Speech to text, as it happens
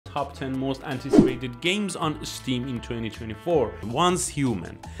top 10 most anticipated games on Steam in 2024. Once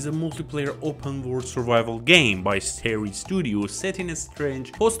Human is a multiplayer open-world survival game by Stereo Studio set in a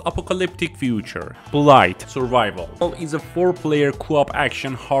strange post-apocalyptic future. Blight Survival is a 4-player co-op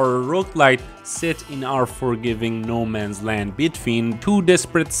action horror roguelite set in our forgiving no man's land between two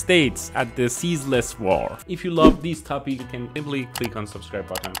desperate states at the ceaseless war. If you love this topic, you can simply click on subscribe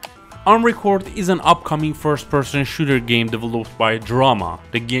button. Unrecord is an upcoming first-person shooter game developed by Drama.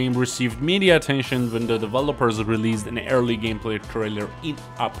 The game received media attention when the developers released an early gameplay trailer in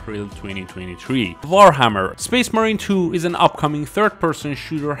April 2023. Warhammer Space Marine 2 is an upcoming third-person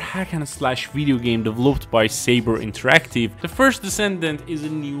shooter hack-and-slash video game developed by Saber Interactive. The first Descendant is a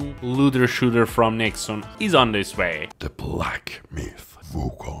new looter shooter from Nexon is on this way. The Black Myth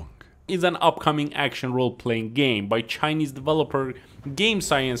Wukong is an upcoming action role-playing game by Chinese developer Game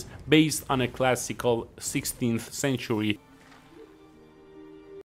Science based on a classical 16th century